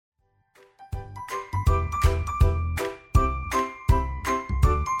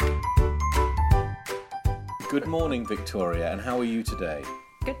Good morning, Victoria, and how are you today?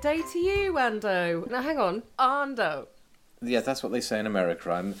 Good day to you, Ando. Now, hang on. Ando. Yeah, that's what they say in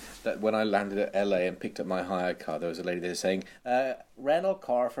America. That when I landed at LA and picked up my hire car, there was a lady there saying, rental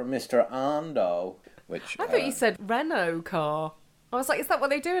car for Mr. Ando, which... I thought you said Renault car. I was like, is that what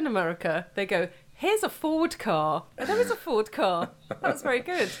they do in America? They go, here's a Ford car. Oh, there is a Ford car. That's very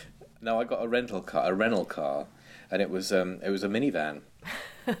good. No, I got a rental car, and it was a minivan.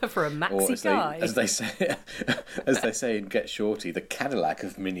 For a maxi guy. As they say in Get Shorty, the Cadillac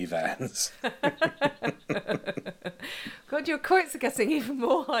of minivans. God, your quotes are getting even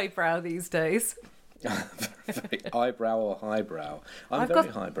more highbrow these days. Very eyebrow or highbrow. I'm very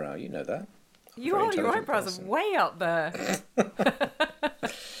highbrow, you know that. You are, your eyebrows are way up there.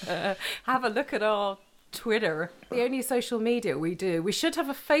 Have a look at our Twitter, the only social media we do. We should have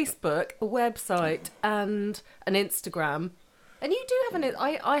a Facebook, a website, and an Instagram. And you do have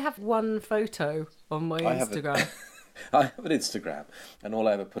I have one photo on my Instagram. I have an Instagram, and all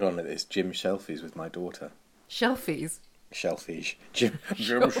I ever put on it is Jim Shelfies with my daughter. Shelfies? Shellfish. Jim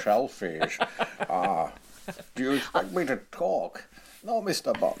Shellfish. Do you expect me to talk? No,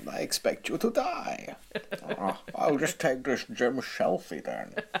 Mr. Bond, I expect you to die. I'll just take this Jim Shelfie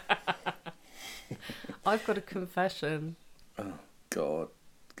then. I've got a confession. Oh, God.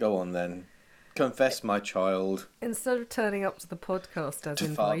 Go on then. Confess, my child. Instead of turning up to the podcast as to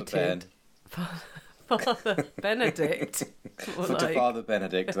invited, Father Benedict. To Father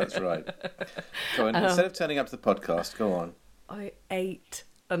Benedict, that's right. Go on. Instead of turning up to the podcast, go on. I ate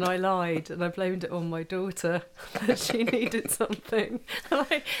and I lied and I blamed it on my daughter that she needed something.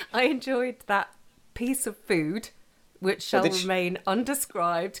 And I enjoyed that piece of food, which shall remain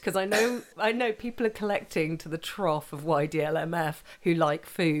undescribed, because I know people are collecting to the trough of YDLMF who like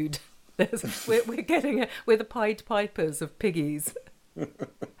food. We're the Pied Pipers of piggies. Hang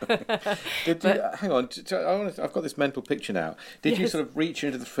on, I've got this mental picture now. Did you sort of reach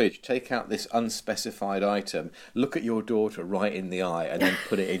into the fridge, take out this unspecified item, look at your daughter right in the eye, and then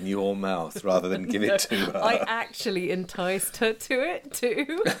put it in your mouth rather than give it to her? I actually enticed her to it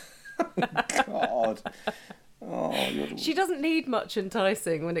too. God. She doesn't need much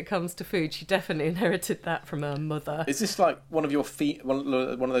enticing when it comes to food. She definitely inherited that from her mother. Is this like one of your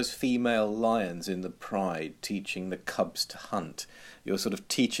one of those female lions in the Pride teaching the cubs to hunt? You're sort of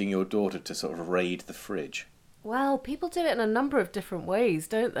teaching your daughter to sort of raid the fridge. Well, people do it in a number of different ways,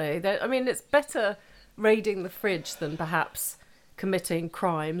 don't they? It's better raiding the fridge than perhaps committing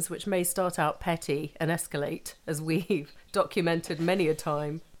crimes, which may start out petty and escalate, as we've documented many a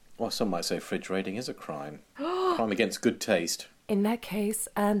time. Well, some might say fridge raiding is a crime. Crime against good taste. In that case,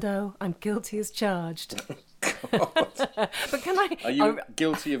 Ando, I'm guilty as charged. But can I... Are you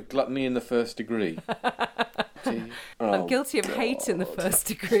guilty of gluttony in the first degree? I'm guilty of hate in the first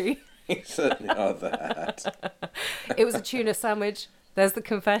degree. You certainly are that. It was a tuna sandwich. There's the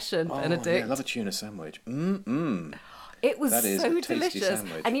confession, Benedict. Yeah, I love a tuna sandwich. It was that is so a tasty delicious.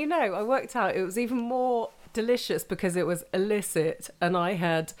 Sandwich. And I worked out it was even more delicious because it was illicit and I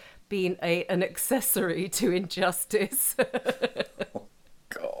had been an accessory to injustice. Oh,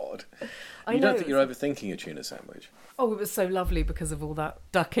 God. I you know, don't think you're overthinking a tuna sandwich? Oh, it was so lovely because of all that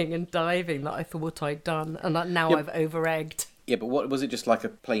ducking and diving that I thought I'd done, and now I've over-egged. Yeah, but what was it, just like a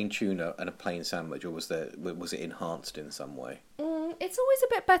plain tuna and a plain sandwich, or was it enhanced in some way? It's always a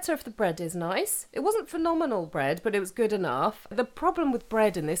bit better if the bread is nice. It wasn't phenomenal bread, but it was good enough. The problem with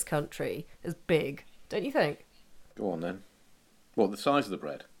bread in this country is big, don't you think? Go on then. What, the size of the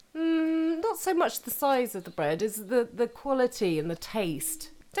bread? Not so much the size of the bread, is the quality and the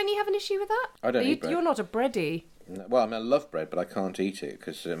taste. Don't you have an issue with that? I don't eat bread. You're not a breadie. Well, I love bread, but I can't eat it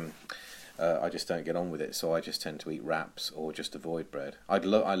because I just don't get on with it. So I just tend to eat wraps or just avoid bread. I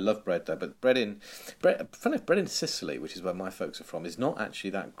love bread though, but bread in Sicily, which is where my folks are from, is not actually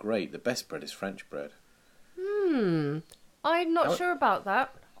that great. The best bread is French bread. I'm not sure about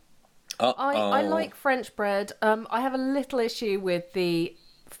that. I like French bread. I have a little issue with the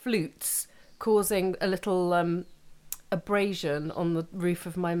flutes causing a little abrasion on the roof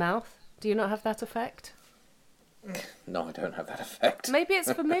of my mouth. Do you not have that effect? No, I don't have that effect. Maybe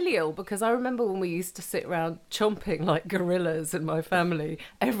it's familial, because I remember when we used to sit around chomping like gorillas in my family,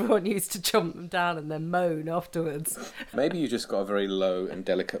 everyone used to chomp them down and then moan afterwards. Maybe you just got a very low and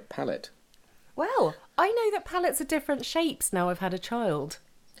delicate palate. Well, I know that palates are different shapes now I've had a child.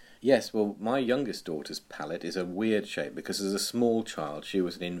 Yes, well, my youngest daughter's palate is a weird shape because as a small child she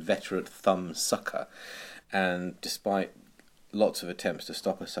was an inveterate thumb sucker, and despite lots of attempts to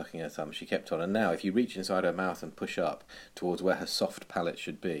stop her sucking her thumb, she kept on. And now if you reach inside her mouth and push up towards where her soft palate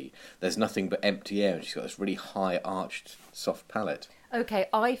should be, there's nothing but empty air, and she's got this really high arched soft palate. Okay,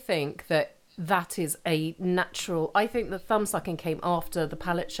 I think that that is a natural... I think the thumb sucking came after the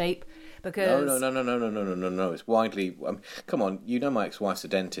palate shape because... No. It's widely... come on, you know my ex-wife's a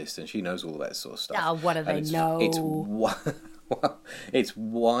dentist and she knows all that sort of stuff. Oh, what do they know? It's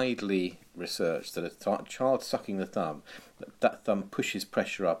widely researched that a child sucking the thumb, that thumb pushes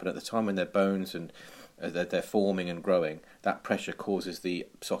pressure up, and at the time when their bones and they're forming and growing, that pressure causes the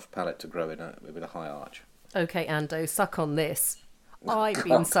soft palate to grow with a high arch. Okay, Ando, suck on this. I've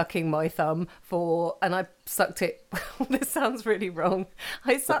been sucking my thumb and I sucked it. This sounds really wrong.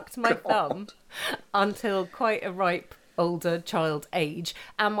 I sucked my thumb until quite a ripe older child age,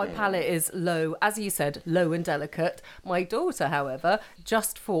 and my palate is low, as you said, low and delicate. My daughter, however,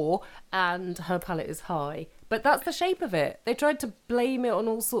 just 4, and her palate is high. But that's the shape of it. They tried to blame it on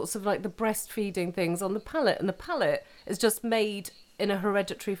all sorts of like the breastfeeding things on the palate, and the palate is just made in a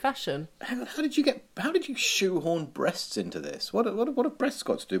hereditary fashion. How did you shoehorn breasts into this? What have breasts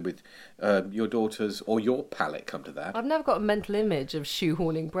got to do with your daughter's or your palate? Come to that. I've never got a mental image of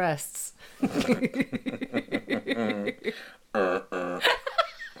shoehorning breasts.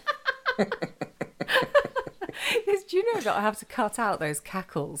 Do you know that I have to cut out those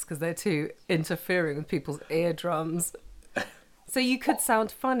cackles because they're too interfering with people's eardrums? So you could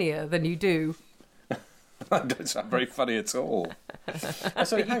sound funnier than you do. I don't sound very funny at all.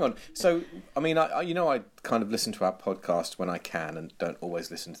 So hang on. So I mean, I kind of listen to our podcast when I can, and don't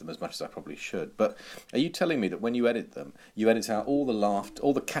always listen to them as much as I probably should. But are you telling me that when you edit them, you edit out all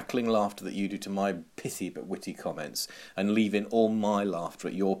the cackling laughter that you do to my pithy but witty comments, and leave in all my laughter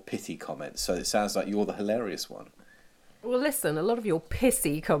at your pithy comments? So it sounds like you're the hilarious one. Well, listen, a lot of your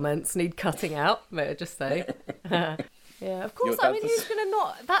pissy comments need cutting out. May I just say? Yeah, of course. I mean, who's going to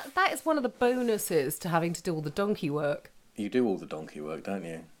not? That is one of the bonuses to having to do all the donkey work. You do all the donkey work, don't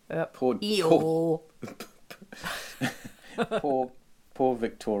you? Poor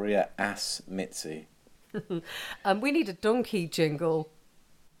Victoria ass Mitzi. We need a donkey jingle.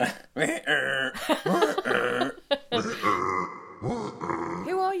 Who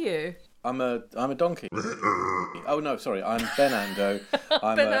are you? I'm a donkey. Oh no, sorry, I'm Ben Ando.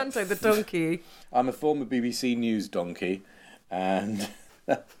 I'm Ben Ando the donkey. I'm a former BBC News donkey, and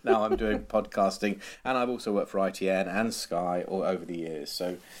now I'm doing podcasting, and I've also worked for ITN and Sky all over the years.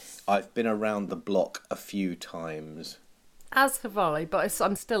 So I've been around the block a few times. As have I, but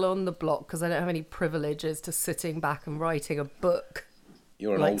I'm still on the block because I don't have any privileges to sitting back and writing a book.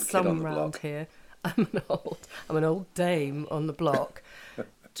 You're an old kid on the block. Here. I'm an old dame on the block.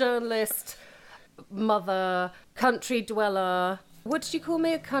 Journalist, mother, country dweller. What did you call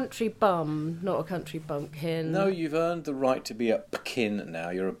me? A country bum, not a country bumpkin. No, you've earned the right to be a kin now.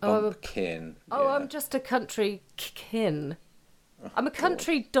 You're a bumpkin. Oh, I'm just a country kin. I'm a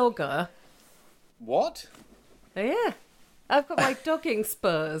country dogger. What? Oh, yeah. I've got my dogging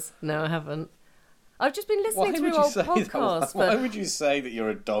spurs. No, I haven't. I've just been listening to your old podcast. Why would you say that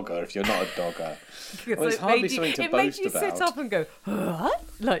you're a dogger if you're not a dogger? Well, it's hardly something to boast about. It made you sit up and go, what?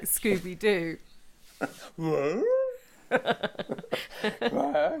 Like Scooby-Doo.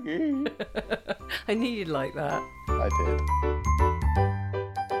 I knew you'd like that. I did.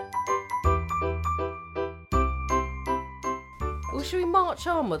 Well, should we march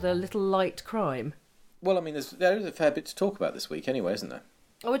on with a little light crime? Well, I mean, there is a fair bit to talk about this week anyway, isn't there?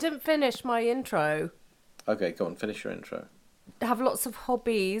 Oh, I didn't finish my intro. Okay, go on, finish your intro. I have lots of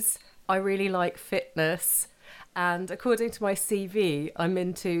hobbies. I really like fitness. And according to my CV, I'm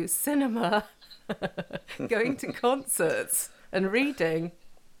into cinema, going to concerts and reading.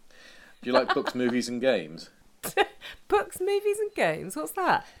 Do you like books, movies and games? Books, movies and games? What's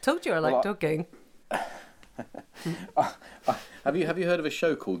that? Told you I like dogging. Have you heard of a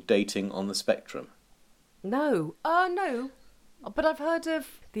show called Dating on the Spectrum? No. No. But I've heard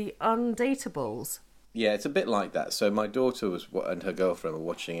of the Undateables. Yeah, it's a bit like that. So my daughter and her girlfriend were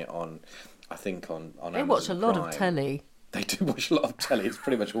watching it on Amazon Prime. They watch a lot of telly. They do watch a lot of telly. It's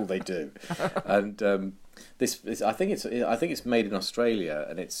pretty much all they do. And this I think it's made in Australia,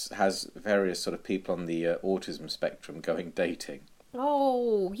 and it has various sort of people on the autism spectrum going dating.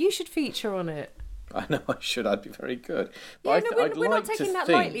 Oh, you should feature on it. I know I should. I'd be very good. But yeah, we're not taking that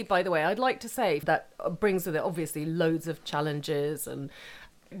lightly, by the way. I'd like to say that brings with it, obviously, loads of challenges and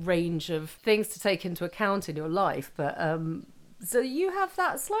range of things to take into account in your life. But so you have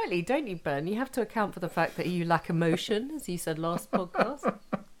that slightly, don't you, Ben? You have to account for the fact that you lack emotion, as you said last podcast.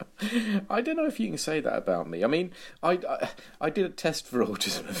 I don't know if you can say that about me. I mean, I did a test for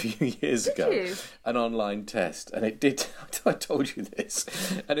autism a few years ago, an online test, and it did. I told you this,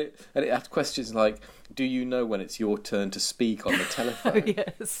 and it asked questions like, "Do you know when it's your turn to speak on the telephone?" Oh,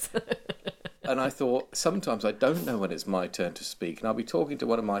 yes. And I thought, sometimes I don't know when it's my turn to speak, and I'll be talking to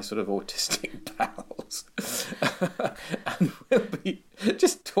one of my sort of autistic pals, and we'll be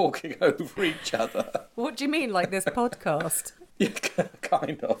just talking over each other. What do you mean, like this podcast? Yeah,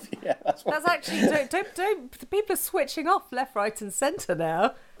 kind of. Yeah, that's actually don't. People are switching off left, right, and centre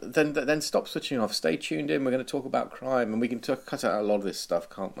now. Then stop switching off. Stay tuned in. We're going to talk about crime, and we can cut out a lot of this stuff,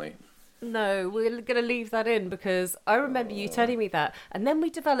 can't we? No, we're going to leave that in because I remember you telling me that, and then we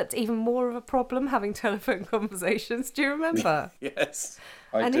developed even more of a problem having telephone conversations. Do you remember? Yes,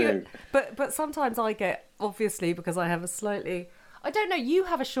 I do. But sometimes I get, obviously, because I have a slightly, I don't know. You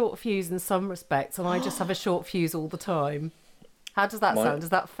have a short fuse in some respects, and I just have a short fuse all the time. How does that sound? Is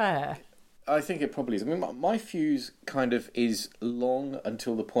that fair? I think it probably is. I mean, my fuse kind of is long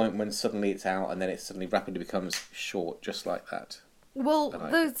until the point when suddenly it's out, and then it suddenly rapidly becomes short, just like that. Well,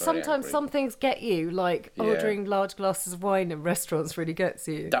 sometimes some things get you, like ordering large glasses of wine in restaurants really gets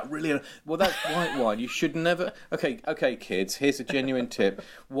you. That's white wine. You should never... Okay, kids, here's a genuine tip.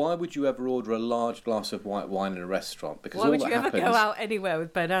 Why would you ever order a large glass of white wine in a restaurant? Because why would you ever go out anywhere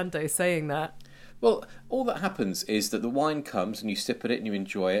with Bernardo saying that? Well, all that happens is that the wine comes and you sip at it and you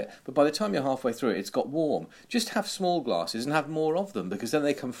enjoy it, but by the time you're halfway through it, it's got warm. Just have small glasses and have more of them, because then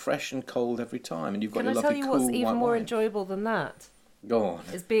they come fresh and cold every time, and you've got your lovely cool white wine. Can I tell you what's even more enjoyable than that? Go on.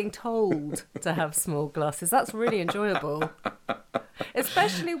 Is being told to have small glasses. That's really enjoyable.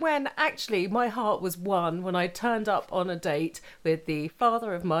 Especially when, actually, my heart was won when I turned up on a date with the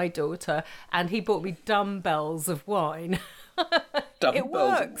father of my daughter, and he bought me dumbbells of wine. It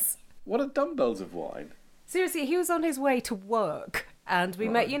works. What are dumbbells of wine? Seriously, he was on his way to work, and we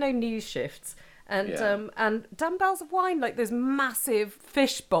met, news shifts, and dumbbells of wine, like those massive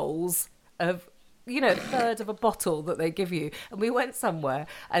fish bowls of, a third of a bottle that they give you. And we went somewhere,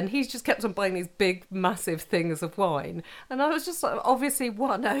 and he's just kept on buying these big, massive things of wine, and I was just obviously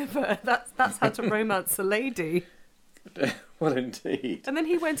won over. That's how to romance a lady. Well, indeed. And then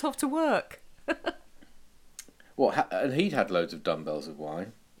he went off to work. And he'd had loads of dumbbells of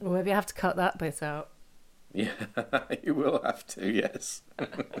wine. Well, maybe I have to cut that bit out. Yeah, you will have to, yes.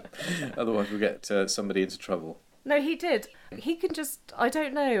 Otherwise we'll get somebody into trouble. No, he did. He can just, I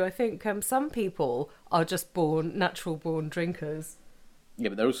don't know, I think some people are just natural born drinkers. Yeah,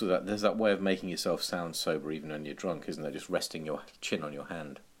 but there's that way of making yourself sound sober even when you're drunk, isn't there? Just resting your chin on your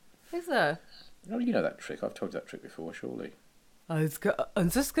hand. Is there? Oh, you know that trick. I've told you that trick before, surely. I'm just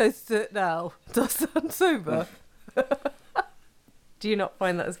going to do it now. Does sound sober? Do you not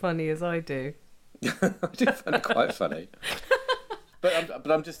find that as funny as I do? I do find it quite funny. But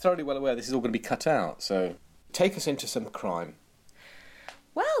I'm just thoroughly well aware this is all going to be cut out, so take us into some crime.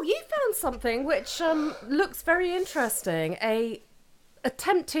 Well, you found something which looks very interesting. An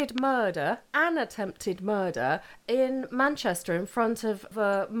attempted murder in Manchester in front of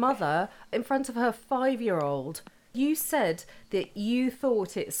a mother, in front of her 5-year-old. You said that you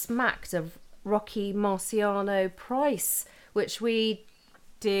thought it smacked of Rocky Marciano Price, which we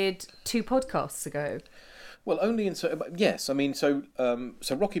did 2 podcasts ago. Well, only in yes. I mean, so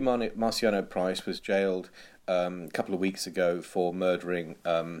Rocky Marciano Price was jailed a couple of weeks ago for murdering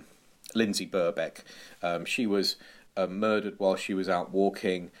Lindsay Birbeck. She was murdered while she was out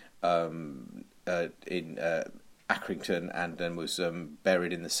walking in Accrington, and then was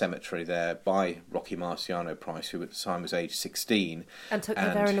buried in the cemetery there by Rocky Marciano Price, who at the time was age 16. And took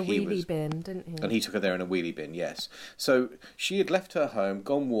her there in a wheelie bin, didn't he? And he took her there in a wheelie bin, yes. So she had left her home,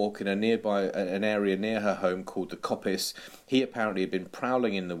 gone walk in an area near her home called the Coppice. He apparently had been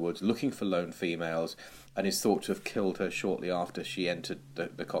prowling in the woods looking for lone females, and is thought to have killed her shortly after she entered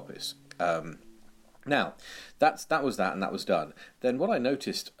the Coppice. Now, that was that, and that was done. Then what I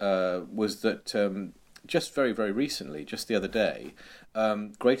noticed was that just very, very recently, just the other day,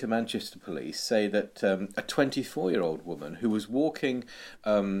 Greater Manchester Police say that a 24-year-old woman who was walking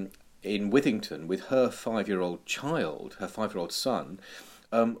in Withington with her 5-year-old child, her 5-year-old son,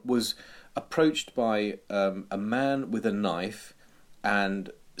 was approached by a man with a knife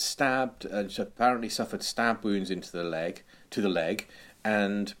and stabbed, and apparently suffered stab wounds to the leg,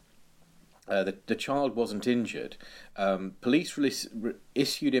 and the child wasn't injured. Police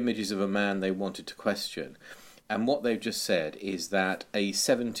issued images of a man they wanted to question, and what they've just said is that a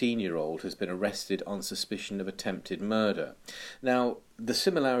 17-year-old has been arrested on suspicion of attempted murder. Now, the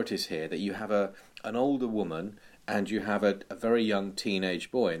similarities here, that you have an older woman and you have a very young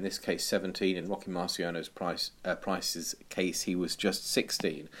teenage boy, in this case 17, in Rocky Marciano's Price's case he was just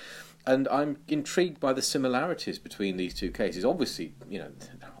 16. And I'm intrigued by the similarities between these two cases. Obviously,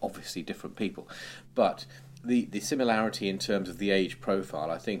 obviously different people. But the similarity in terms of the age profile,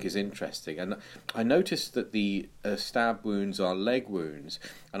 I think, is interesting. And I noticed that the stab wounds are leg wounds,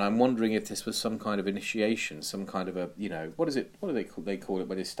 and I'm wondering if this was some kind of initiation, some kind of a, what is it? What do they call it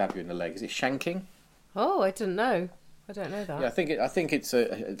when they stab you in the leg? Is it shanking? Oh, I didn't know. I don't know that. Yeah, I think it's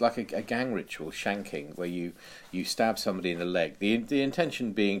like a gang ritual, shanking, where you stab somebody in the leg. The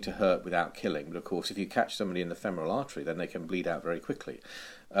intention being to hurt without killing, but of course, if you catch somebody in the femoral artery, then they can bleed out very quickly.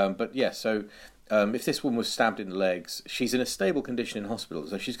 But yeah, so if this woman was stabbed in the legs, she's in a stable condition in hospital,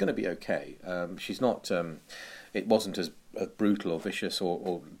 so she's going to be okay. She's not. It wasn't as brutal or vicious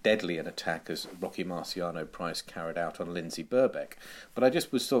or deadly an attack as Rocky Marciano Price carried out on Lindsay Birbeck. But I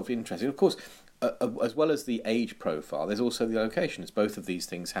just was sort of interested. Of course, as well as the age profile, there's also the locations. Both of these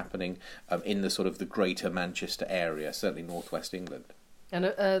things happening in the sort of the greater Manchester area, certainly northwest England. And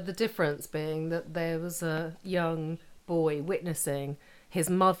the difference being that there was a young boy witnessing his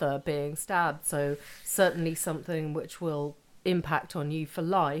mother being stabbed, so certainly something which will impact on you for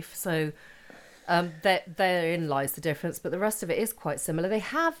life. So therein lies the difference, but the rest of it is quite similar. They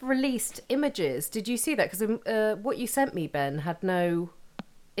have released images. Did you see that? Because what you sent me, Ben, had no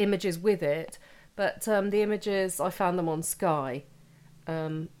images with it, but the images, I found them on Sky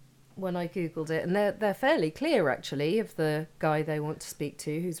when I googled it, and they're fairly clear actually of the guy they want to speak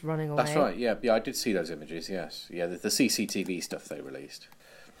to who's running away. That's right. Yeah, I did see those images. Yes, yeah, the CCTV stuff they released.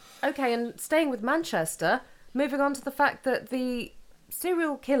 Okay, and staying with Manchester, moving on to the fact that the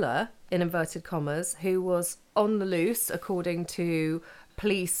serial killer, in inverted commas, who was on the loose according to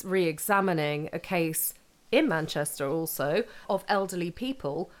police re-examining a case in Manchester also of elderly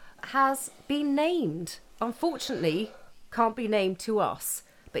people, has been named. Unfortunately, can't be named to us,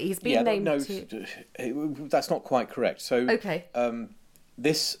 but he's been named to... That's not quite correct. So, okay. So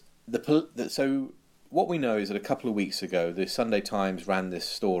what we know is that a couple of weeks ago, the Sunday Times ran this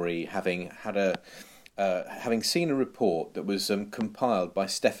story, having seen a report that was compiled by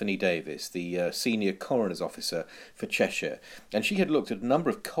Stephanie Davis, the senior coroner's officer for Cheshire, and she had looked at a number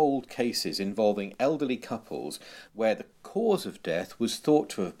of cold cases involving elderly couples where the cause of death was thought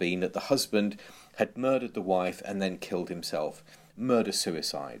to have been that the husband had murdered the wife and then killed himself.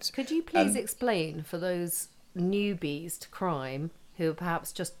 Murder-suicides. Could you please explain for those newbies to crime who are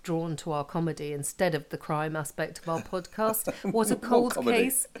perhaps just drawn to our comedy instead of the crime aspect of our podcast what a cold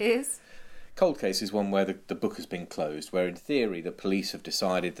case is? Cold case is one where the book has been closed, where in theory the police have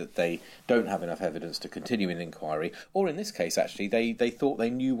decided that they don't have enough evidence to continue an inquiry, or in this case actually they thought they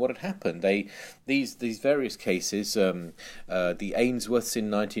knew what had happened. These various cases, the Ainsworths in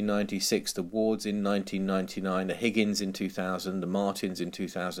 1996, the Wards in 1999, the Higgins in 2000, the Martins in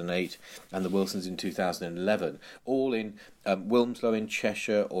 2008, and the Wilsons in 2011, all in Wilmslow in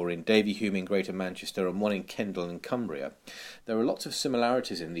Cheshire or in Davyhulme in Greater Manchester, and one in Kendal in Cumbria. There are lots of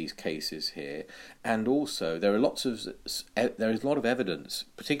similarities in these cases here, and also there is a lot of evidence,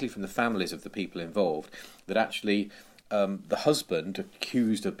 particularly from the families of the people involved, that actually the husband,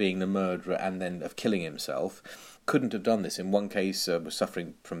 accused of being the murderer and then of killing himself, couldn't have done this. In one case, was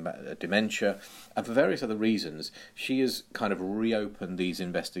suffering from dementia, and for various other reasons, she has kind of reopened these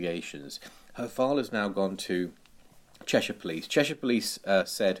investigations. Her file has now gone to Cheshire Police. Cheshire Police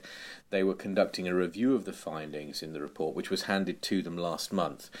said they were conducting a review of the findings in the report, which was handed to them last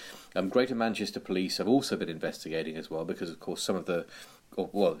month. Greater Manchester Police have also been investigating as well, because of course some of the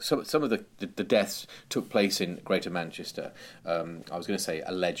deaths took place in Greater Manchester. I was going to say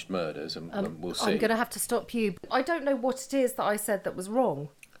alleged murders, and we'll see. I'm going to have to stop you. I don't know what it is that I said that was wrong.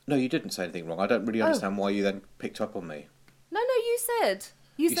 No, you didn't say anything wrong. I don't really understand why you then picked up on me. No, you said.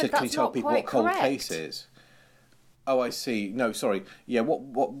 You said can you that's tell not people quite what cold correct. case is? Oh, I see. No, sorry. Yeah,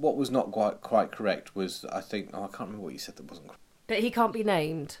 what was not quite correct was, I think, I can't remember what you said that wasn't correct. But he can't be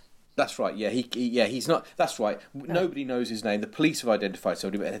named. That's right. Yeah, he's not. That's right. No. Nobody knows his name. The police have identified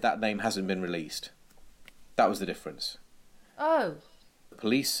somebody, but that name hasn't been released. That was the difference. Oh. The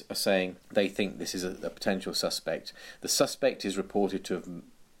police are saying they think this is a potential suspect. The suspect is reported to have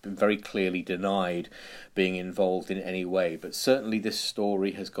been very clearly denied being involved in any way, but certainly this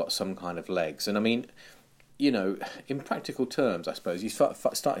story has got some kind of legs. And I mean, in practical terms, I suppose, you start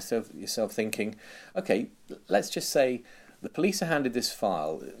yourself thinking, okay, let's just say the police are handed this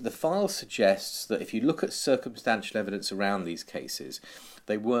file. The file suggests that if you look at circumstantial evidence around these cases,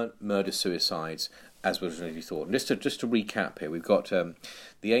 they weren't murder-suicides, as was originally thought. And just to recap here, we've got the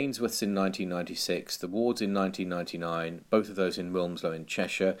Ainsworths in 1996, the Wards in 1999, both of those in Wilmslow in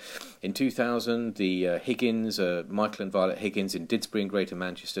Cheshire. In 2000, the Higgins, Michael and Violet Higgins in Didsbury in Greater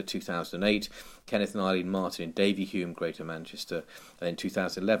Manchester, 2008, Kenneth and Eileen Martin in Davyhulme, Greater Manchester, and in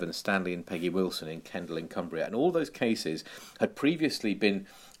 2011, Stanley and Peggy Wilson in Kendal in Cumbria. And all those cases had previously been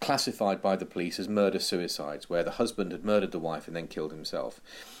classified by the police as murder-suicides, where the husband had murdered the wife and then killed himself.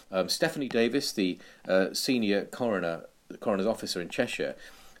 Stephanie Davis, the senior coroner's officer in Cheshire,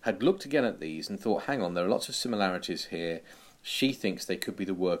 had looked again at these and thought, hang on, there are lots of similarities here. She thinks they could be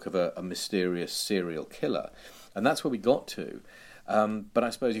the work of a mysterious serial killer. And that's where we got to. But I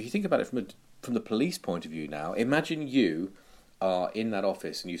suppose if you think about it from the police point of view now, imagine you are in that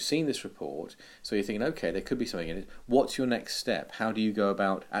office and you've seen this report, so you're thinking, okay, there could be something in it. What's your next step? How do you go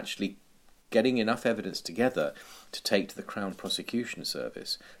about actually getting enough evidence together to take to the Crown Prosecution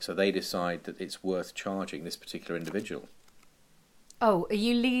Service so they decide that it's worth charging this particular individual? Oh, are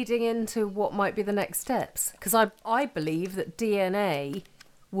you leading into what might be the next steps? Because I believe that DNA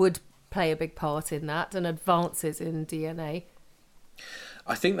would play a big part in that, and advances in DNA.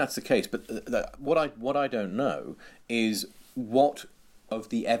 I think that's the case, but what I don't know is what of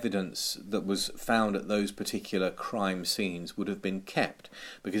the evidence that was found at those particular crime scenes would have been kept.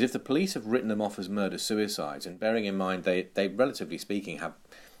 Because if the police have written them off as murder-suicides, and bearing in mind they relatively speaking,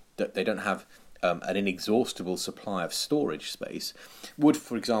 they don't have an inexhaustible supply of storage space, would,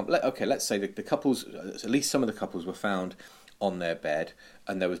 for example, let's say that the couples, at least some of the couples were found on their bed,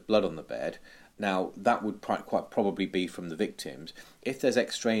 and there was blood on the bed. Now, that would quite probably be from the victims. If there's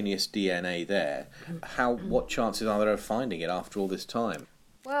extraneous DNA there, what chances are there of finding it after all this time?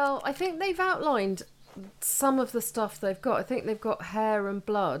 Well, I think they've outlined some of the stuff they've got. I think they've got hair and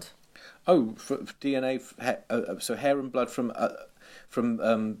blood. Oh, for DNA, so hair and blood from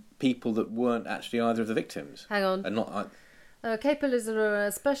people that weren't actually either of the victims. Hang on. And not. Capable,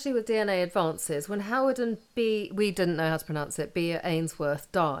 especially with DNA advances, when Howard and we didn't know how to pronounce it, B.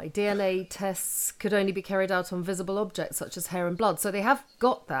 Ainsworth died, DNA tests could only be carried out on visible objects such as hair and blood. So they have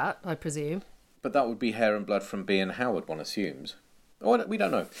got that, I presume. But that would be hair and blood from B. and Howard, one assumes. Oh, we don't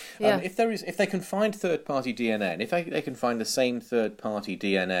know. Yeah. If they can find third-party DNA, and if they can find the same third-party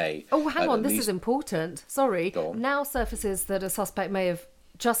DNA... Oh, hang on, this is important. Sorry. Go on. Now surfaces that a suspect may have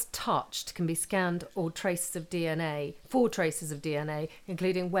just touched can be scanned, or traces of DNA, 4 traces of DNA,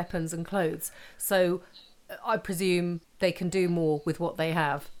 including weapons and clothes. So I presume they can do more with what they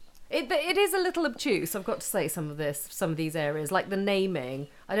have. It is a little obtuse, I've got to say, some of these areas, like the naming.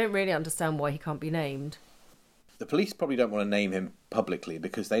 I don't really understand why he can't be named. The police probably don't want to name him publicly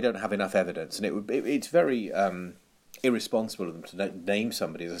because they don't have enough evidence, and it's very irresponsible of them to name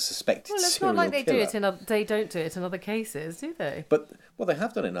somebody as a suspected serial killer. Well, it's not like they don't do it in other cases, do they? But they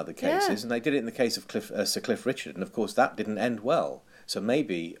have done it in other cases, Yeah. and they did it in the case of Sir Cliff Richard, and of course that didn't end well. So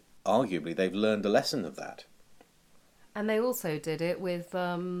maybe, arguably, they've learned a lesson of that. And they also did it with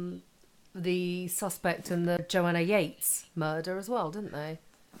the suspect in the Joanna Yates murder as well, didn't they?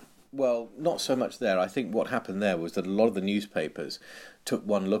 Well, not so much there. I think what happened there was that a lot of the newspapers took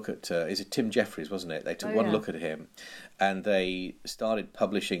one look at... is it Tim Jeffries, wasn't it? They took one look at him, and they started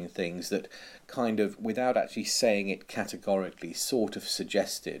publishing things that kind of, without actually saying it categorically, sort of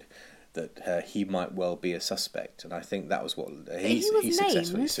suggested that he might well be a suspect. And I think that was what... He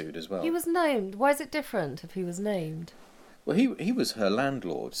successfully sued as well. He was named. Why is it different if he was named? Well, he was her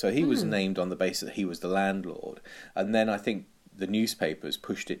landlord, so he was named on the basis that he was the landlord. And then I think the newspapers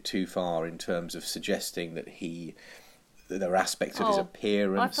pushed it too far in terms of suggesting that there were aspects of his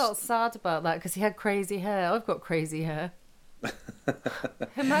appearance. I felt sad about that because he had crazy hair. I've got crazy hair.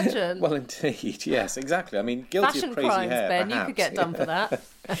 Imagine. Well, indeed, yes, exactly. I mean, guilty Fashion of crazy crimes, hair, Ben, perhaps. you could get done for that.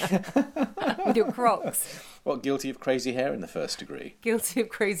 With your Crocs. What, guilty of crazy hair in the first degree? Guilty of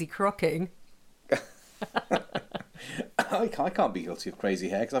crazy crocking. I can't be guilty of crazy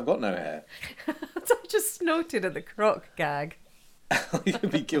hair because I've got no hair. I just snorted at the croc gag.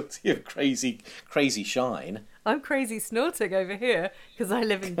 You'd be guilty of crazy shine. I'm crazy snorting over here because I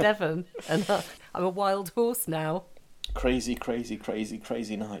live in Devon and I'm a wild horse now. Crazy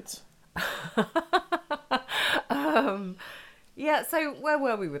nights. Yeah, so where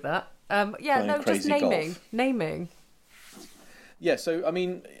were we with that? Just naming. Yeah, so, I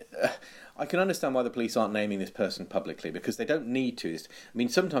mean, I can understand why the police aren't naming this person publicly, because they don't need to. I mean,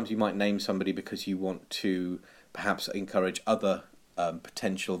 sometimes you might name somebody because you want to perhaps encourage other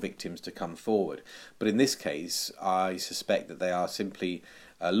potential victims to come forward. But in this case, I suspect that they are simply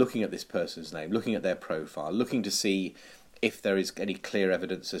looking at this person's name, looking at their profile, looking to see if there is any clear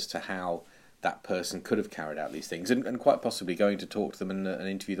evidence as to how that person could have carried out these things, and quite possibly going to talk to them and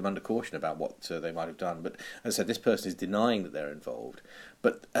interview them under caution about what they might have done. But as I said, this person is denying that they're involved.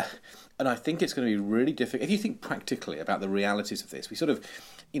 But and I think it's going to be really difficult. If you think practically about the realities of this, we sort of,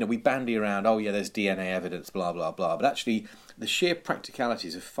 we bandy around, oh yeah, there's DNA evidence, blah, blah, blah. But actually, the sheer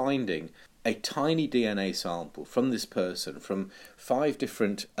practicalities of finding a tiny DNA sample from this person from 5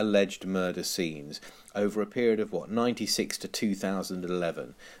 different alleged murder scenes over a period of 96 to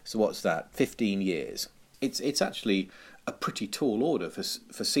 2011. So what's that? 15 years. It's actually a pretty tall order for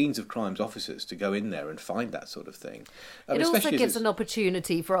scenes of crimes officers to go in there and find that sort of thing. It also gives an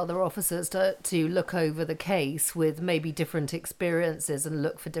opportunity for other officers to look over the case with maybe different experiences and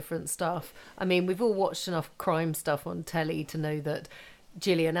look for different stuff. I mean, we've all watched enough crime stuff on telly to know that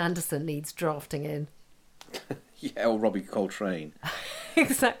Gillian Anderson needs drafting in. Yeah, or Robbie Coltrane.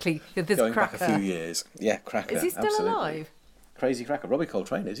 Exactly. This Going cracker. back a few years. Yeah, cracker. Is he still absolutely alive? Crazy cracker. Robbie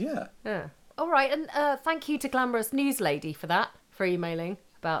Coltrane is, yeah. Yeah. All right, and thank you to Glamorous News Lady for emailing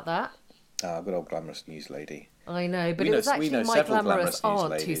about that. Good old Glamorous News Lady. I know, but it was actually my glamorous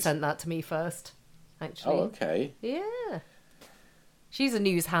aunt who sent that to me first, actually. Oh, okay. Yeah. She's a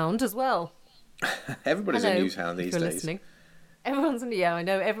news hound as well. Everybody's a news hound these days. Listening. Everyone's I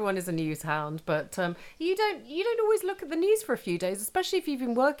know everyone is a news hound, but you don't always look at the news for a few days, especially if you've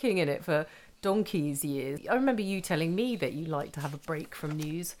been working in it for donkey's years. I remember you telling me that you like to have a break from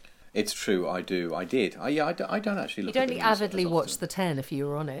news. It's true, I do. I did. I don't actually look at the news. You'd only avidly watch the 10 if you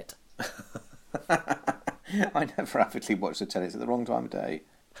were on it. I never avidly watch the 10. It's at the wrong time of day.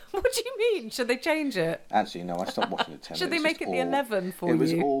 What do you mean? Should they change it? Actually, no, I stopped watching the 10. Should they make it the 11 for you? It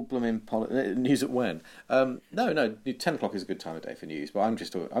was all blooming news at when. No, 10 o'clock is a good time of day for news, but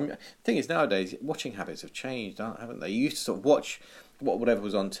the thing is, nowadays, watching habits have changed, haven't they? You used to sort of watch whatever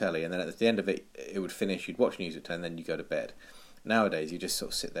was on telly, and then at the end of it, it would finish, you'd watch news at 10, then you go to bed. Nowadays, you just sort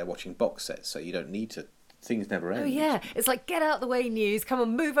of sit there watching box sets, so you don't need to. Things never end. Oh, yeah. It's like, get out the way, news. Come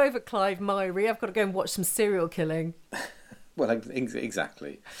on, move over, Clive Myrie. I've got to go and watch some serial killing. Well,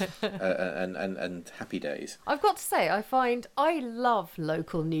 exactly. and happy days. I've got to say, I love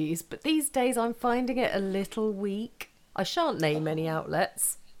local news, but these days I'm finding it a little weak. I shan't name any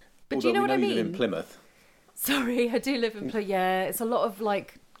outlets. But Although do you know what I mean? You live in Plymouth. Sorry, I do live in Plymouth. Yeah, it's a lot of,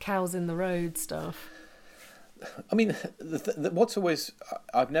 like, cows in the road stuff. I mean, what's always...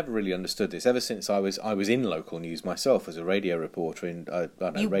 I've never really understood this ever since I was in local news myself as a radio reporter in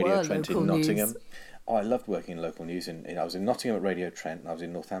Radio Trent in Nottingham. News. Oh, I loved working in local news. I was in Nottingham at Radio Trent, and I was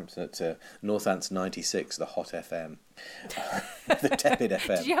in Northampton at Northants 96, the hot FM, the tepid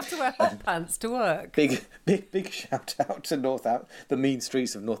FM. Did you have to wear hot pants to work? Big shout out to the mean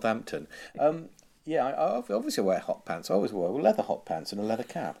streets of Northampton. Yeah, I obviously wear hot pants. I always wore leather hot pants and a leather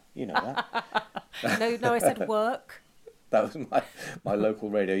cap. You know that. No, I said work. That was my local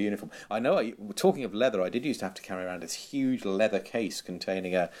radio uniform. I know, talking of leather, I did used to have to carry around this huge leather case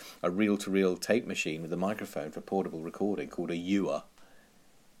containing a reel-to-reel tape machine with a microphone for portable recording called a Ewer.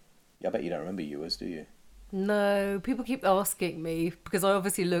 Yeah, I bet you don't remember Ewers, do you? No, people keep asking me because I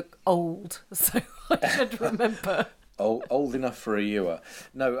obviously look old, so I should remember. Old enough for a Ewer.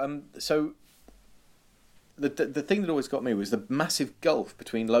 No, so... The thing that always got me was the massive gulf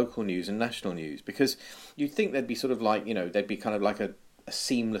between local news and national news, because you'd think there'd be sort of like, there'd be kind of like a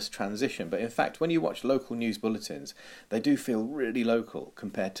seamless transition, but in fact when you watch local news bulletins, they do feel really local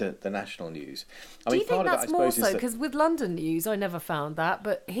compared to the national news. Do you think that's more so? Because with London news I never found that,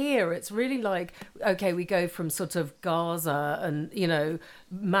 but here it's really like, okay, we go from sort of Gaza and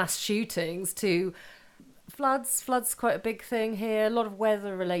mass shootings to Floods quite a big thing here, a lot of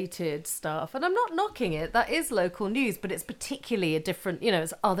weather-related stuff. And I'm not knocking it, that is local news, but it's particularly a different,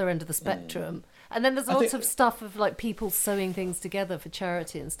 it's other end of the spectrum. And then there's lots of stuff of, like, people sewing things together for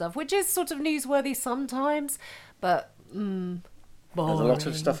charity and stuff, which is sort of newsworthy sometimes, but, boring. There's a lot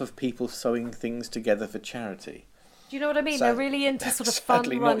of stuff of people sewing things together for charity. Do you know what I mean? They're really into sort of fun,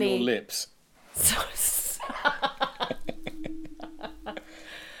 sadly not your lips.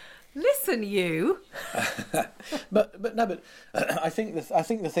 Listen, you. but I think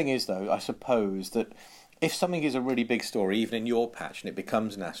the thing is, though, I suppose that if something is a really big story, even in your patch, and it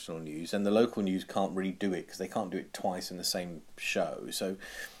becomes national news, and the local news can't really do it because they can't do it twice in the same show. So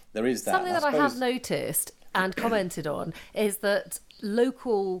there is that. Something that I have noticed and commented on is that the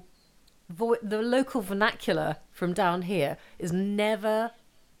local vernacular from down here is never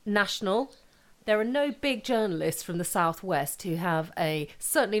national. There are no big journalists from the southwest who have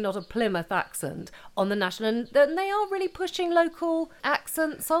certainly not a Plymouth accent on the national, and they are really pushing local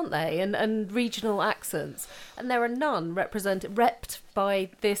accents, aren't they, and regional accents, and there are none repped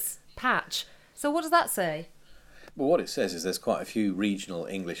by this patch. So what does that say? Well, what it says is there's quite a few regional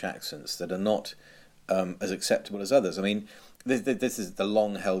English accents that are not as acceptable as others. I mean, this is the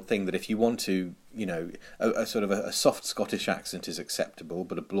long-held thing that if you want to, a sort of a soft Scottish accent is acceptable,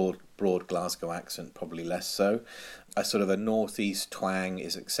 but a broad Glasgow accent probably less so. A sort of a northeast twang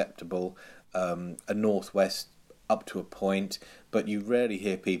is acceptable. A northwest up to a point, but you rarely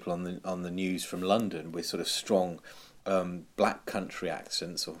hear people on the news from London with sort of strong black country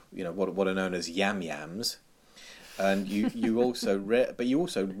accents, or what are known as yam yams. And you also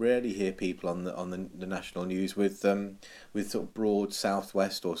rarely hear people on the national news with sort of broad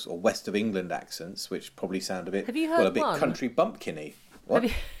southwest or west of England accents, which probably sound a bit a bit country bumpkin-y.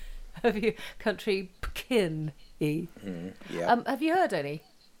 What? Have you country bumpkin-y? Yeah. Have you heard any?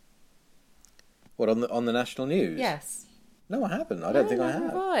 What, on the national news? Yes. No, I haven't. I don't think I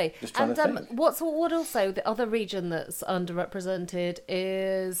have. Right. Just trying to think. What also the other region that's underrepresented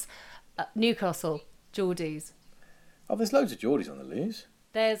is Newcastle, Geordies. Oh, there's loads of Geordies on the news.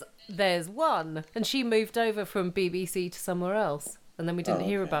 There's one, and she moved over from BBC to somewhere else, and then we didn't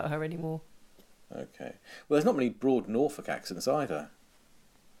hear about her anymore. Okay. Well, there's not many broad Norfolk accents either.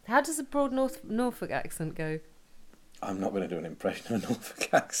 How does a broad Norfolk accent go? I'm not going to do an impression of a Norfolk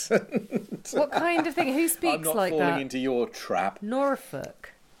accent. What kind of thing? Who speaks like that? I'm not falling into your trap.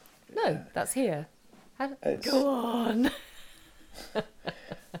 Norfolk. No, that's here. Go on.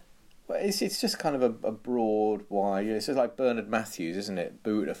 Well, it's just kind of a broad, wide. It's just like Bernard Matthews, isn't it?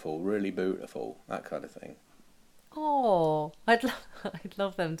 Beautiful, really beautiful, that kind of thing. Oh, I'd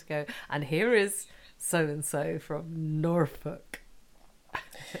love them to go. And here is so and so from Norfolk.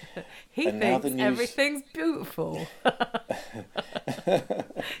 He thinks everything's beautiful.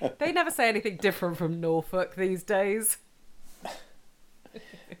 They never say anything different from Norfolk these days.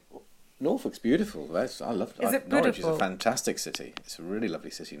 Norfolk's beautiful. I love it. Is it Norwich beautiful? is a fantastic city. It's a really lovely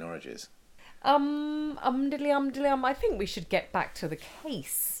city, Norwich is. I think we should get back to the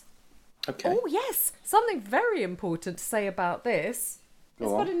case. Okay. Oh, yes. Something very important to say about this. It's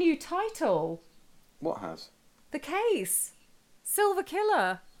got a new title. What has? The case. Silver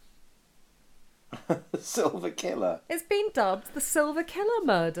Killer. Silver Killer. It's been dubbed the Silver Killer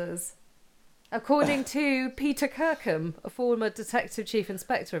Murders. According to Peter Kirkham, a former Detective Chief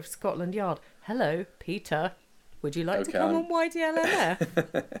Inspector of Scotland Yard. Hello, Peter. Would you like to come on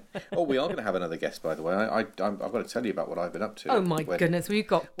YDLMF? Oh, we are going to have another guest, by the way. I've got to tell you about what I've been up to. Oh, my goodness. We've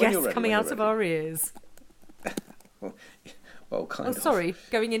got guests coming out of our ears. Well, kind of. Oh, sorry.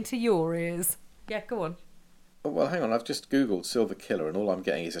 Going into your ears. Yeah, go on. Oh, well, hang on. I've just Googled Silver Killer, and all I'm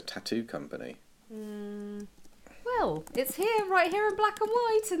getting is a tattoo company. Well, it's here, right here in black and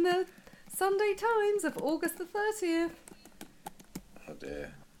white in the Sunday Times of August the 30th. Oh,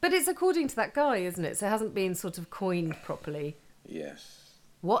 dear. But it's according to that guy, isn't it? So it hasn't been sort of coined properly. Yes.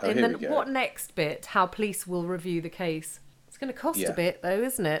 What next bit? How police will review the case. It's going to cost a bit, though,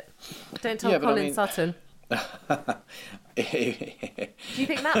 isn't it? Don't tell Colin Sutton. Do you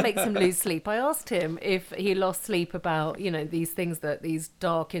think that makes him lose sleep? I asked him if he lost sleep about, these things that these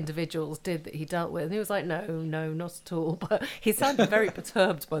dark individuals did that he dealt with. And he was like, no, not at all. But he sounded very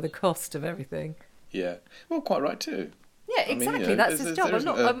perturbed by the cost of everything. Yeah. Well, quite right, too. Yeah, exactly. That's his job.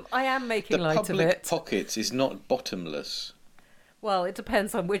 I am making light of it. The public pocket is not bottomless. Well, it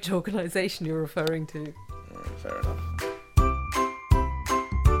depends on which organisation you're referring to. Fair enough.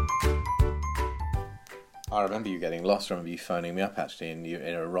 I remember you getting lost. I remember you phoning me up, actually, and you're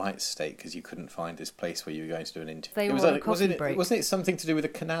in a right state because you couldn't find this place where you were going to do an interview. They were on a coffee break. Wasn't it something to do with a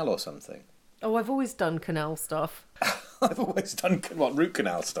canal or something? Oh, I've always done canal stuff. I've always done, root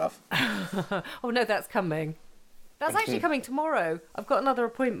canal stuff? Oh, no, that's coming. That's actually coming tomorrow. I've got another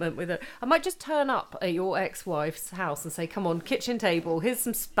appointment with her. I might just turn up at your ex-wife's house and say, come on, kitchen table, here's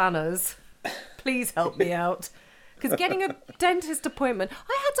some spanners. Please help me out. Because getting a dentist appointment,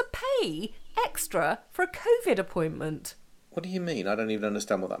 I had to pay extra for a COVID appointment. What do you mean? I don't even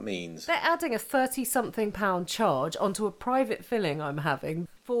understand what that means. They're adding a £30-something charge onto a private filling I'm having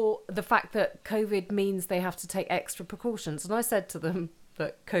for the fact that COVID means they have to take extra precautions. And I said to them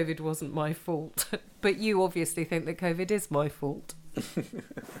that COVID wasn't my fault. But you obviously think that COVID is my fault.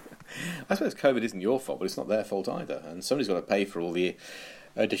 I suppose COVID isn't your fault, but it's not their fault either. And somebody's got to pay for all the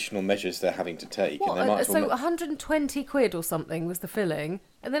additional measures they're having to take. What, and they might so 120 quid or something was the filling,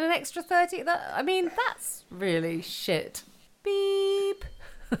 and then an extra 30. That's really shit. Beep.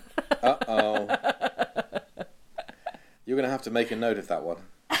 Uh-oh. You're going to have to make a note of that one.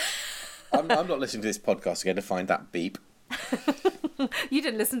 I'm not listening to this podcast again to find that beep. You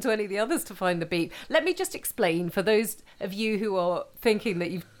didn't listen to any of the others to find the beep. Let me just explain for those of you who are thinking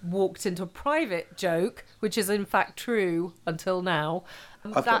that you've walked into a private joke, which is in fact true until now.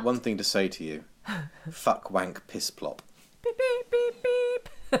 I've got one thing to say to you. Fuck, wank, piss, plop. Beep, beep, beep, beep.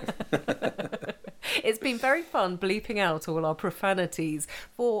 It's been very fun bleeping out all our profanities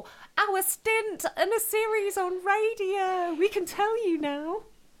for our stint in a series on radio. We can tell you now.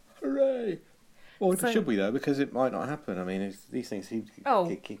 Hooray. Well, should we, though? Because it might not happen. I mean, these things...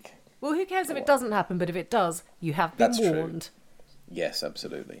 Well, who cares if it doesn't happen, but if it does, you have been warned. True. Yes,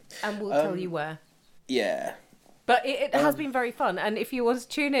 absolutely. And we'll tell you where. Yeah. But it has been very fun, and if you want to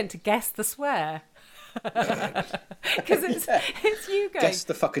tune in to guess the swear, because it's you going Guess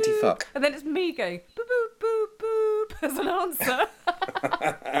the fuckety boop, fuck, and then it's me going boop boop boop boop as an answer.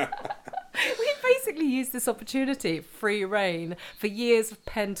 We basically used this opportunity, free reign, for years of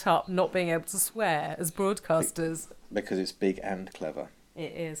pent up not being able to swear as broadcasters. because it's big and clever.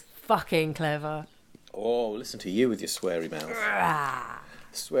 It is fucking clever. Oh, listen to you with your sweary mouth.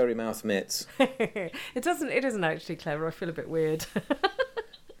 Sweary mouth mitts. It isn't actually clever. I feel a bit weird.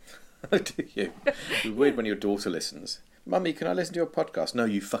 Do you? It's weird when your daughter listens. Mummy, can I listen to your podcast? No,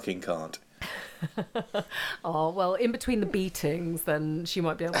 you fucking can't. Oh, well, in between the beatings, then she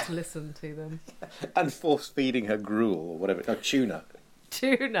might be able to listen to them. And force feeding her gruel or whatever. No, tuna.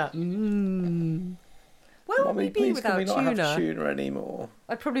 Tuna. Where would Mummy, we be please, without can we not tuna? have tuna anymore?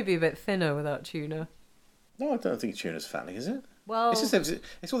 I'd probably be a bit thinner without tuna. No, I don't think tuna's fatty, is it? Well,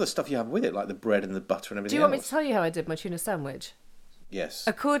 It's all the stuff you have with it, like the bread and the butter and everything do you want me to else. tell you how I did my tuna sandwich? Yes.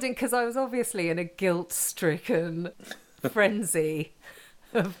 Because I was obviously in a guilt-stricken frenzy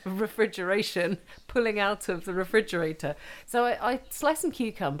of refrigeration, pulling out of the refrigerator. So I sliced some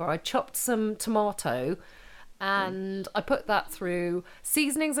cucumber, I chopped some tomato, and I put that through.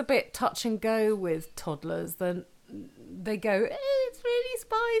 Seasoning's a bit touch and go with toddlers. Then they go, it's really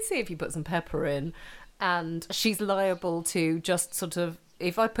spicy if you put some pepper in. And she's liable to just sort of,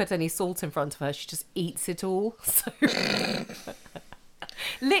 if I put any salt in front of her, she just eats it all. So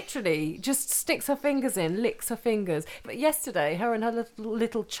literally just sticks her fingers in, licks her fingers. But yesterday, her and her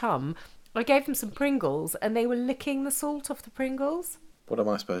little chum, I gave them some Pringles and they were licking the salt off the Pringles. What am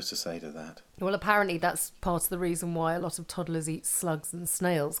I supposed to say to that? Well, apparently that's part of the reason why a lot of toddlers eat slugs and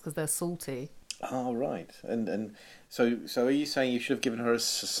snails, because they're salty. Oh, right. And so are you saying you should have given her a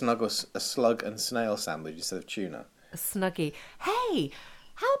slug and snail sandwich instead of tuna? A snuggie. Hey,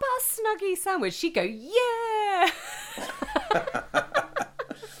 how about a snuggie sandwich? She'd go, yeah!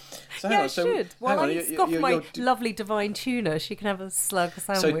 So Yeah, I should. While I scoff my lovely divine tuna, she can have a slug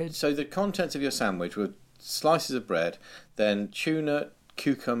sandwich. So the contents of your sandwich were slices of bread, then tuna,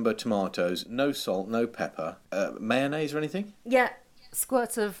 cucumber, tomatoes, no salt, no pepper, mayonnaise or anything? Yeah,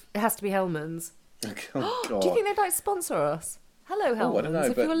 squirts of, it has to be Hellmann's. Oh, God. Do you think they'd like to sponsor us? Hello, Hellmann's, I don't know,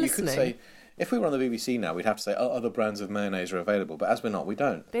 if but you were you listening. could say, if we were on the BBC now, we'd have to say, oh, other brands of mayonnaise are available. But as we're not, we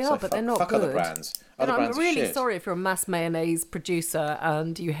don't. They So are, but they're not fuck good. other brands. And Other I'm brands are really shit. sorry if you're a mass mayonnaise producer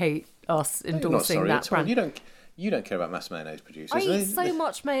and you hate us No, you're not endorsing sorry that at all. brand. You don't care about mass mayonnaise producers. I eat They- so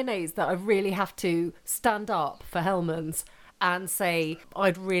much mayonnaise that I really have to stand up for Hellmann's and say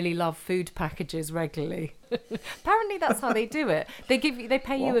I'd really love food packages regularly. Apparently that's how they do it. They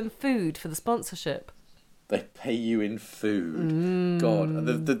pay you What? in food for the sponsorship. They pay you in food. Mm.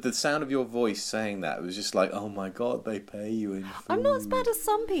 God, the sound of your voice saying that was just like, oh my God, they pay you in food. I'm not as bad as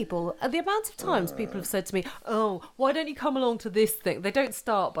some people. The amount of times people have said to me, oh, why don't you come along to this thing? They don't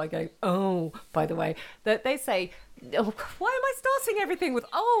start by going, oh, by the way. They say, oh, why am I starting everything with,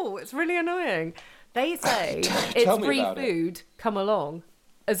 oh, it's really annoying. They say, Tell it's me free about it. food, come along.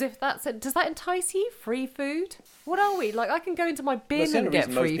 As if that's it. Does that entice you? Free food? What are we? Like, I can go into my bin That's the and only get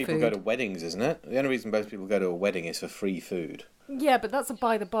reason most free people food. go to weddings, isn't it? The only reason most people go to a wedding is for free food. Yeah, but that's a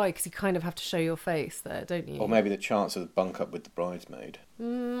by the by because you kind of have to show your face there, don't you? Or maybe the chance of the bunk up with the bridesmaid.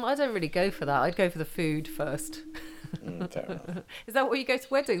 I don't really go for that. I'd go for the food first. Fair enough. Is that what you go to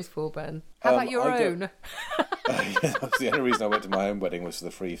weddings for, Ben? How about your I go- own? That's the only reason I went to my own wedding was for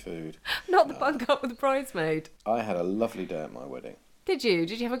the free food. Not the bunk up with the bridesmaid. I had a lovely day at my wedding. Did you?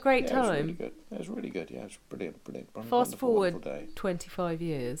 Did you have a great Yeah, it was time? really good. It was really good. Yeah, it was brilliant. Fast Wonderful, forward wonderful day. 25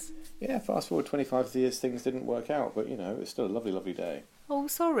 years. Yeah, fast forward 25 years, things didn't work out, but you know, it was still a lovely, lovely day. Oh,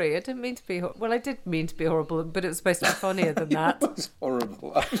 sorry. I didn't mean to be... Well, I did mean to be horrible, but it was supposed to be funnier than that. That was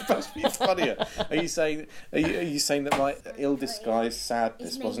horrible. I was supposed to be funnier. Are you saying that my ill-disguised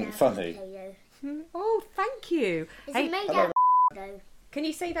sadness wasn't funny? Oh, thank you. Is Hey, it made hello. out of though? can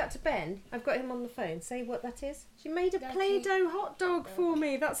you say that to Ben? I've got him on the phone. Say what that is. She made a Play-Doh hot dog for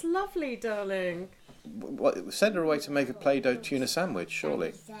me. That's lovely, darling. What, send her away to make a Play-Doh tuna sandwich,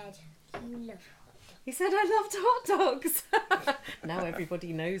 surely. Said you love. He said I loved hot dogs. Now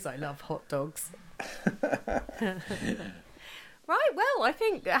everybody knows I love hot dogs. Right, well, I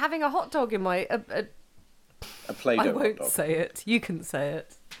think having a hot dog in my... A Play-Doh I hot won't dog. say it. You can say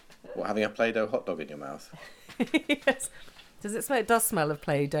it. What, having a Play-Doh hot dog in your mouth? Yes. Does it smell? It does smell of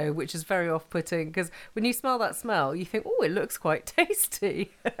Play-Doh, which is very off-putting, because when you smell that smell, you think, oh, it looks quite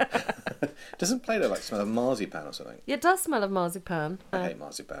tasty. Doesn't Play-Doh like smell of marzipan or something? It does smell of marzipan. I hate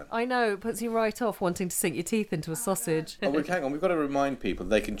marzipan. I know, it puts you right off wanting to sink your teeth into a sausage. Hang on, we've got to remind people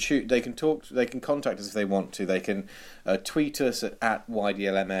they can contact us if they want to. They can tweet us at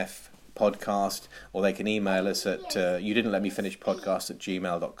YDLMF podcast, or they can email us at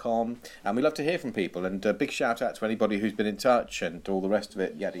youdidn'tletmefinishpodcast@gmail.com, and we love to hear from people. And a big shout out to anybody who's been in touch and all the rest of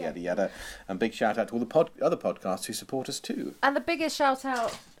it, yada yada yada, and big shout out to all the other podcasts who support us too. And the biggest shout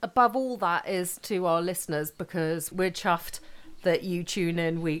out above all that is to our listeners, because we're chuffed that you tune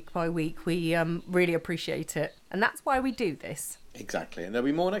in week by week. We really appreciate it, and that's why we do this. Exactly, and there'll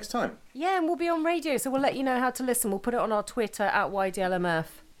be more next time. Yeah, and we'll be on radio, so we'll let you know how to listen. We'll put it on our Twitter at YDLMF.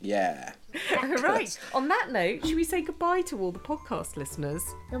 Yeah. Right. On that note, should we say goodbye to all the podcast listeners?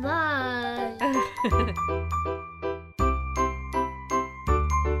 Goodbye.